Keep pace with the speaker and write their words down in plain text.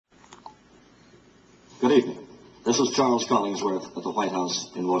Good evening. This is Charles Collingsworth at the White House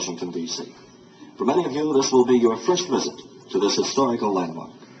in Washington, D.C. For many of you, this will be your first visit to this historical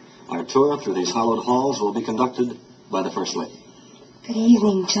landmark. Our tour through these hallowed halls will be conducted by the First Lady. Good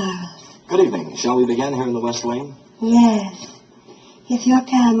evening, Charles. Good evening. Shall we begin here in the West Wing? Yes. If your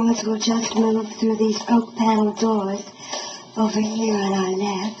cameras will just move through these oak-paneled doors over here on our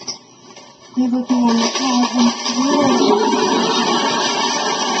left, we will be in the presence room.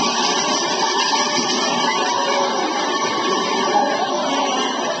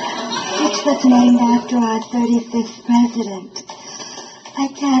 Was named after our 35th president. I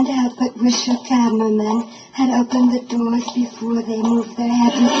can't help but wish your cameramen had opened the doors before they moved their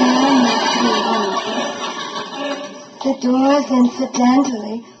heavy cameras. The doors,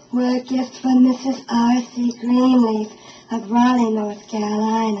 incidentally, were a gift from Mrs. R.C. Greenleaf of Raleigh, North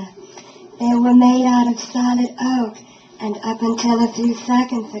Carolina. They were made out of solid oak, and up until a few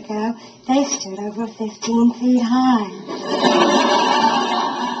seconds ago, they stood over 15 feet high.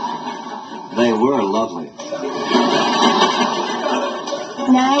 They were lovely.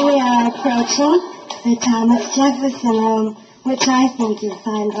 Now we are approaching the Thomas Jefferson room, which I think you'll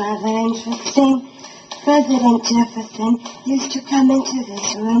find rather interesting. President Jefferson used to come into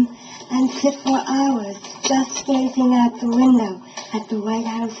this room and sit for hours just gazing out the window at the White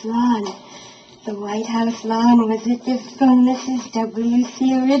House lawn. The White House lawn was a gift from Mrs.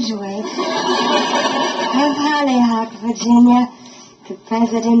 W.C. Ridgway of Hollyhock, Virginia. The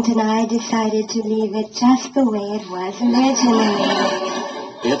president and I decided to leave it just the way it was originally.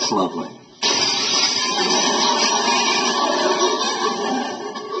 It's lovely.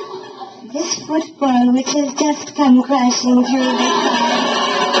 This football, which has just come crashing through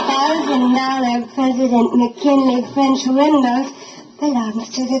the $1,000 President McKinley French windows, belongs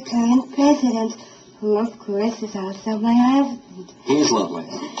to the current president, who, of course, is also my husband. He's lovely.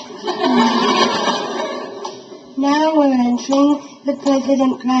 Now we're entering the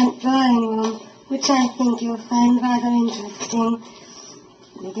President Grant drawing room, which I think you'll find rather interesting.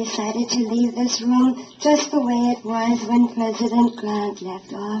 We decided to leave this room just the way it was when President Grant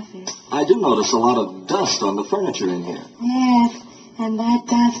left office. I do notice a lot of dust on the furniture in here. Yes, and that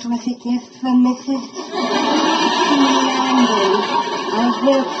dust was a gift from Mrs. Landon of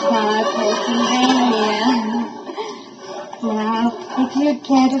Wilkes-Barre, Pennsylvania. Now, if you'd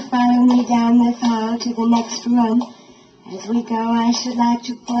care to follow me down this hall to the next room, as we go, I should like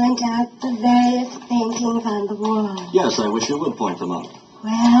to point out the various paintings on the wall. Yes, I wish you would point them out.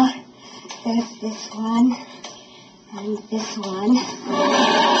 Well, there's this one, and this one.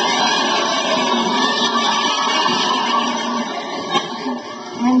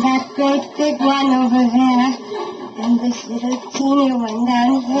 And that great big one over there, and this little teeny one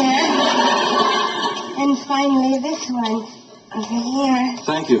down here. And finally, this one over here.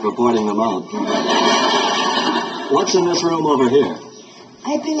 Thank you for pointing them out. What's in this room over here?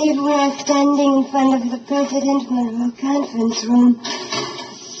 I believe we're standing in front of the President Monroe Conference Room.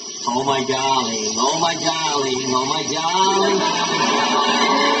 Oh, my darling, oh, my darling, oh, my darling.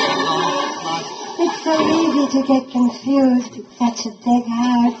 It's so easy to get confused. It's such a big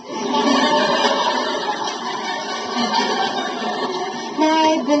house. Now,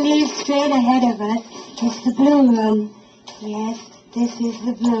 I believe straight ahead of us is the Blue Room. Yes, this is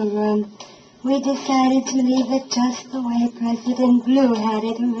the Blue Room. We decided to leave it just the way President Blue had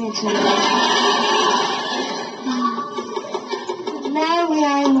it originally. Now we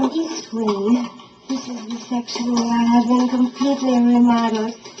are in the East Wing. This is the section where I have been completely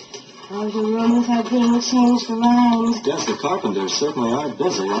remodeled. All the rooms are being changed around. Yes, the carpenters certainly are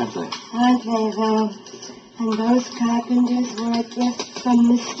busy, aren't they? Aren't they, though? And those carpenters were a gift from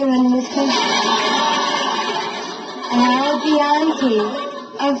Mr. and Mrs. Albianti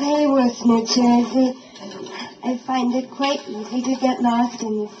of Hayworth, New Jersey. I find it quite easy to get lost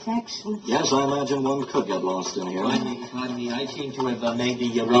in this section. Yes, I imagine one could get lost in here. Pardon me, I seem to have made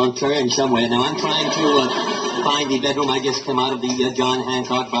the wrong turn somewhere. Now, I'm trying to find the bedroom. I just came out of the John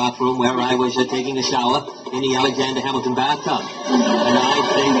Hancock bathroom where I was taking a shower in the Alexander Hamilton bathtub. And I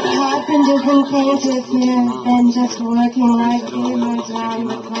think that... Carpenters and painters here have been just working like beavers round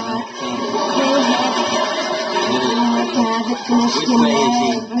the clock. They have it finished Which in way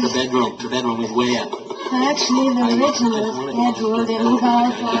is May. the bedroom? The bedroom is where? Actually, the original schedule didn't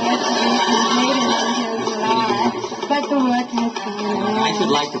call for it to be completed until July, but the work has gone on. I should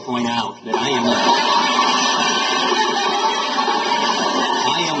like to point out that I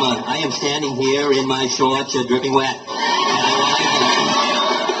am standing here in my shorts, dripping wet.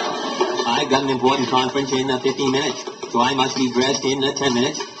 I've got an important conference in 15 minutes, so I must be dressed in 10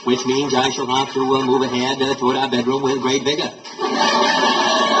 minutes, which means I shall have to move ahead toward our bedroom with great vigor.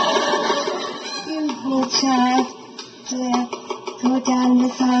 Excuse me,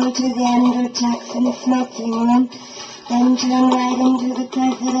 us all to the Andrew Jackson smoking room. Then turn right into the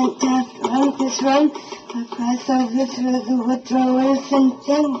President Taft Rumpus room. Across over through the Woodrow Wilson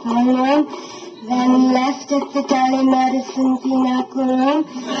ping pong room. Then left at the Dolly Madison pinochle room.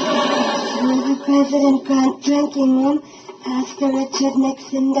 Through the President Grant drinking room. Past the Richard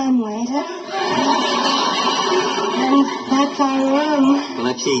Nixon dumbwaiter. And that's our room. Well,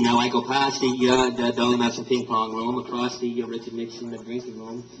 let's see. Now I go past the Dolly Madison ping pong room, across the Richard Nixon drinking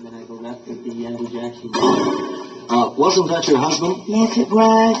room, and then I go left at the Andrew Jackson room. Wasn't that your husband? Yes, it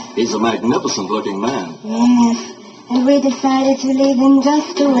was. He's a magnificent-looking man. Yes. And we decided to leave him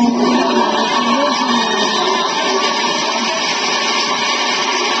just the way he was.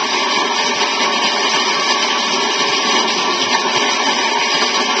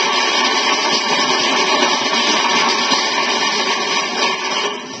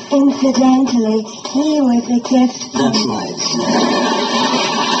 Incidentally, he was a gift. That's nice.